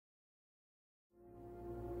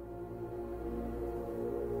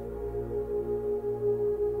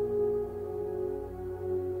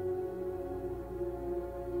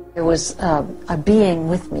There was a being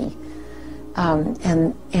with me,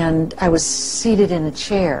 and I was seated in a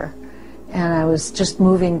chair, and I was just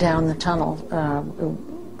moving down the tunnel.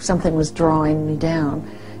 Something was drawing me down,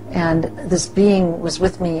 and this being was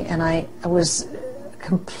with me, and I was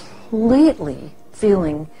completely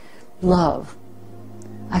feeling love.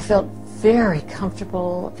 I felt very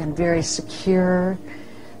comfortable and very secure.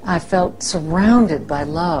 I felt surrounded by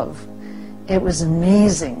love. It was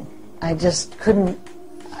amazing. I just couldn't,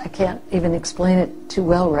 I can't even explain it too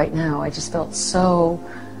well right now. I just felt so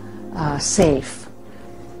safe.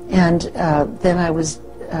 And then I was,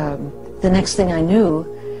 the next thing I knew,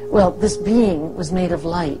 well, this being was made of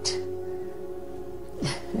light.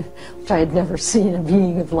 Which I had never seen a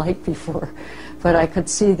being of light before. But I could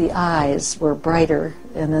see the eyes were brighter,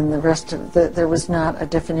 and then the rest of there was not a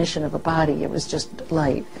definition of a body. It was just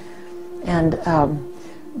light. And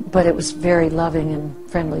but it was very loving and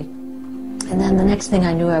friendly. And then the next thing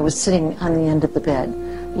I knew, I was sitting on the end of the bed,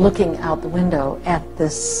 looking out the window at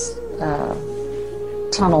this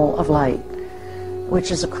tunnel of light, which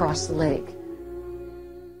is across the lake.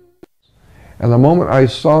 And the moment I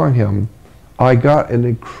saw him, I got an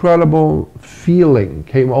incredible feeling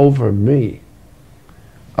came over me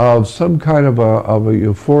of some kind of a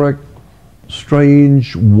euphoric,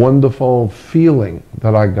 strange, wonderful feeling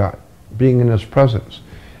that I got being in his presence.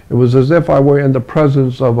 It was as if I were in the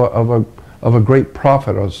presence of a great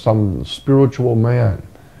prophet or some spiritual man.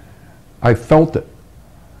 I felt it,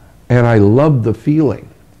 and I loved the feeling.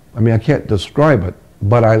 I mean, I can't describe it,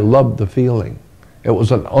 but I loved the feeling. It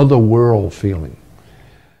was an otherworld feeling.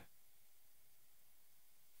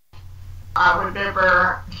 I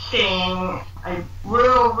remember seeing a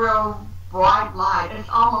real bright light. It's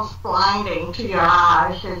almost blinding to your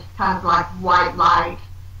eyes. It's kind of like white light,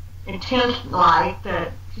 intense light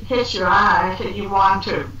that hits your eyes and you want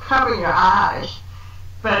to cover your eyes.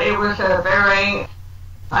 But it was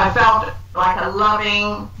I felt like a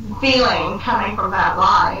loving feeling coming from that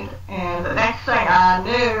light. And the next thing I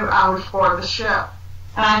knew, I was aboard the ship.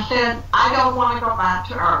 And I said, I don't want to go back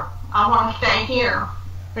to Earth. I want to stay here.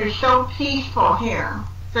 It's so peaceful here.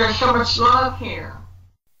 There's so much love here.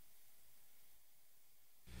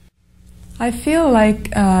 I feel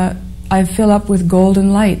like I fill up with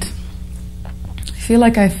golden light. I feel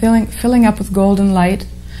like I'm filling up with golden light,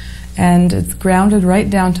 and it's grounded right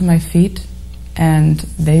down to my feet, and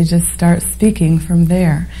they just start speaking from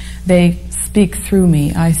there. They speak through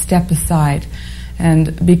me. I step aside.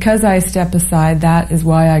 And because I step aside, that is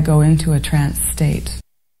why I go into a trance state.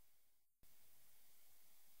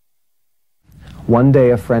 One day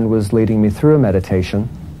a friend was leading me through a meditation,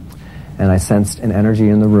 and I sensed an energy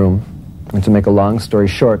in the room. And to make a long story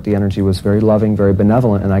short, the energy was very loving, very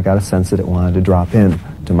benevolent, and I got a sense that it wanted to drop in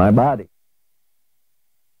to my body.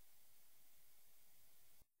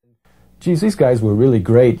 Geez, these guys were really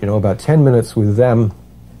great, you know, about 10 minutes with them,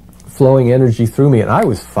 flowing energy through me, and I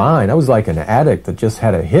was fine. I was like an addict that just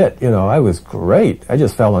had a hit, you know, I was great. I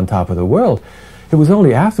just fell on top of the world. It was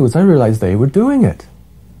only afterwards I realized they were doing it.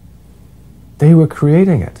 They were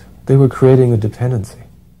creating it. They were creating the dependency.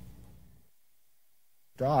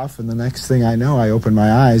 Off, and the next thing I know, I open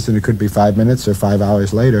my eyes, and it could be 5 minutes or 5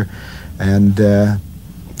 hours later, and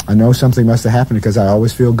I know something must have happened because I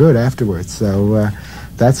always feel good afterwards. So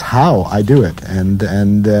that's how I do it, and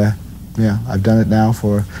yeah, I've done it now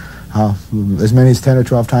for as many as 10 or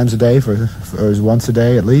 12 times a day, for once a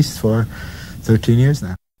day at least, for 13 years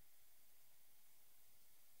now.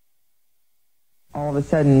 All of a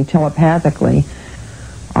sudden, telepathically,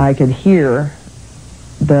 I could hear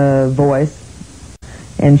the voice,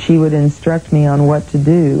 and she would instruct me on what to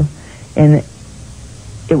do, and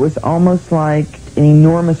it was almost like an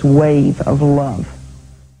enormous wave of love.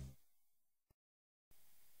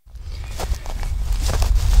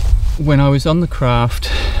 When I was on the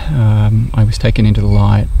craft, I was taken into the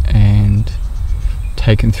light and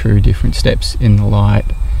taken through different steps in the light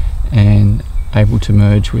and able to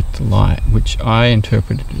merge with the light, which I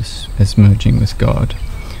interpreted as merging with God.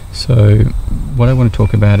 So what I want to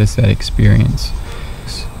talk about is that experience.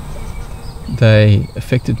 They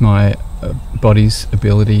affected my body's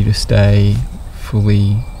ability to stay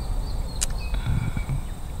fully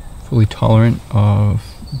tolerant of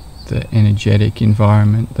the energetic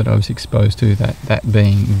environment that I was exposed to, that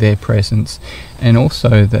being their presence, and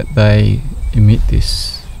also that they emit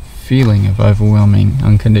this feeling of overwhelming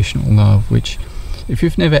unconditional love, which, if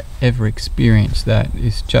you've never ever experienced that,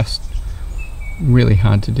 is just really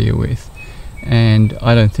hard to deal with. And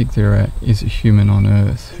I don't think there is a human on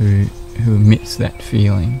earth who emits that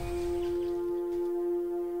feeling.